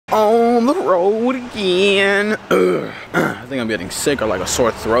On the road again. I think I'm getting sick or like a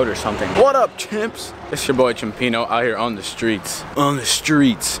sore throat or something. What up, chimps? It's your boy Chimpino out here on the streets. On the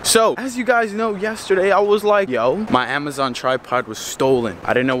streets. So, as you guys know, yesterday I was like, yo, my Amazon tripod was stolen.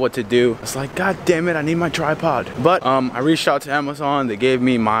 I didn't know what to do. I was like, God damn it, I need my tripod. But I reached out to Amazon. They gave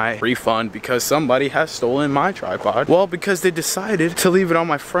me my refund because somebody has stolen my tripod. Well, because they decided to leave it on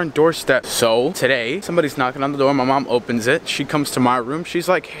my front doorstep. So, today, somebody's knocking on the door. My mom opens it. She comes to my room. She's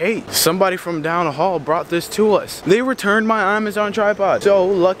like, hey, somebody from down the hall brought this to us. They returned my Amazon tripod. So,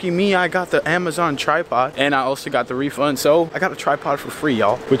 lucky me, I got the Amazon tripod. And I also got the refund, so I got a tripod for free,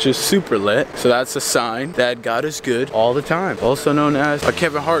 y'all, which is super lit. So that's a sign that God is good all the time. Also known as a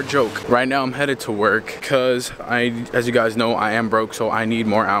Kevin Hart joke. Right now I'm headed to work because as you guys know, I am broke, so I need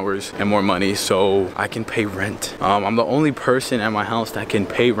more hours and more money so I can pay rent. I'm the only person at my house that can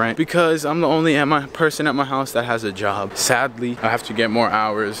pay rent because I'm the only person at my house that has a job. Sadly, I have to get more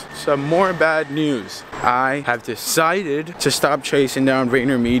hours. Some more bad news. I have decided to stop chasing down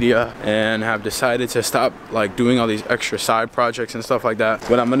VaynerMedia and have decided to stop like doing all these extra side projects and stuff like that.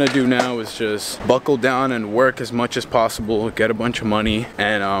 What I'm gonna do now is just buckle down and work as much as possible, get a bunch of money,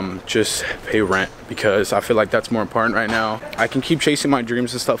 and just pay rent because I feel like that's more important right now. I can keep chasing my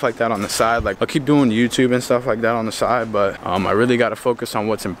dreams and stuff like that on the side. Like I'll keep doing YouTube and stuff like that on the side, but I really gotta focus on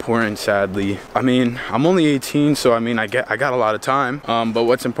what's important, sadly. I mean, I'm only 18, so I mean, I got a lot of time. But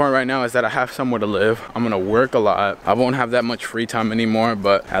what's important right now is that I have somewhere to live. I'm gonna work a lot. I won't have that much free time anymore,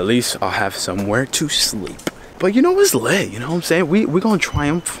 but at least I'll have somewhere to sleep. But you know, it's lit, you know what I'm saying? We're gonna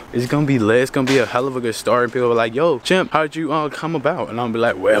triumph. It's gonna be lit. It's gonna be a hell of a good story. And people are like, yo, Chimp, how'd you come about? And I'll be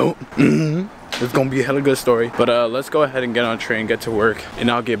like, well, it's gonna be a hell of a good story. But let's go ahead and get on a train, get to work,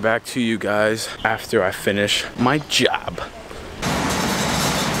 and I'll get back to you guys after I finish my job.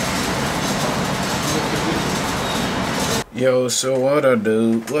 Yo, so what I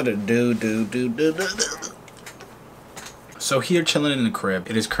do? So here chilling in the crib,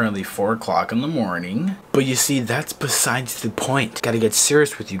 it is currently 4 o'clock in the morning. But you see, that's besides the point. Gotta get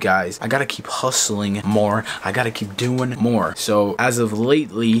serious with you guys. I gotta keep hustling more. I gotta keep doing more. So as of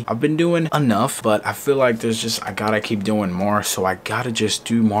lately, I've been doing enough, but I feel like I gotta keep doing more. So I gotta just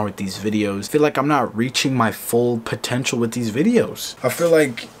do more with these videos. I feel like I'm not reaching my full potential with these videos. I feel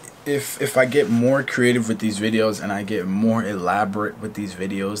like if I get more creative with these videos and I get more elaborate with these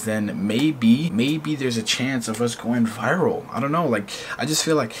videos, then maybe there's a chance of us going viral. I don't know, like I just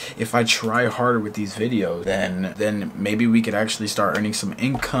feel like if I try harder with these videos, then maybe we could actually start earning some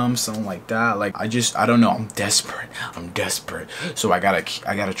income, something like that. Like I don't know, I'm desperate, so I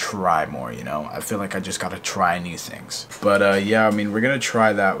gotta try more, you know. I feel like I just gotta try new things. But yeah, I mean, we're gonna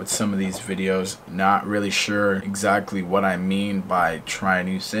try that with some of these videos. Not really sure exactly what I mean by trying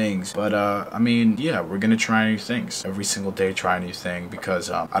new things, but I mean, yeah, we're gonna try new things every single day. Try a new thing because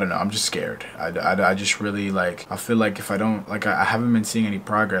I don't know, I'm just scared. I just really, like, I feel like if I don't, like, I haven't been seeing any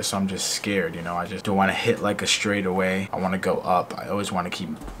progress, so I'm just scared, you know. I just don't want to hit like a straight away. I want to go up. I always want to keep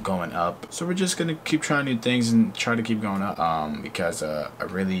going up, so we're just gonna keep trying new things and try to keep going up because I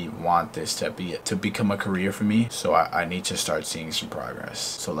really want this to become a career for me, so I need to start seeing some progress.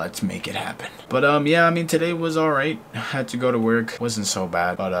 So let's make it happen. But yeah, I mean, today was all right. I had to go to work, wasn't so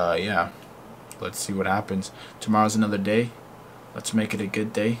bad, but yeah, let's see what happens. Tomorrow's another day. Let's make it a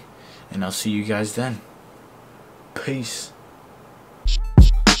good day, and I'll see you guys then. Peace.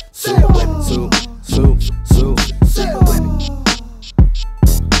 Soup.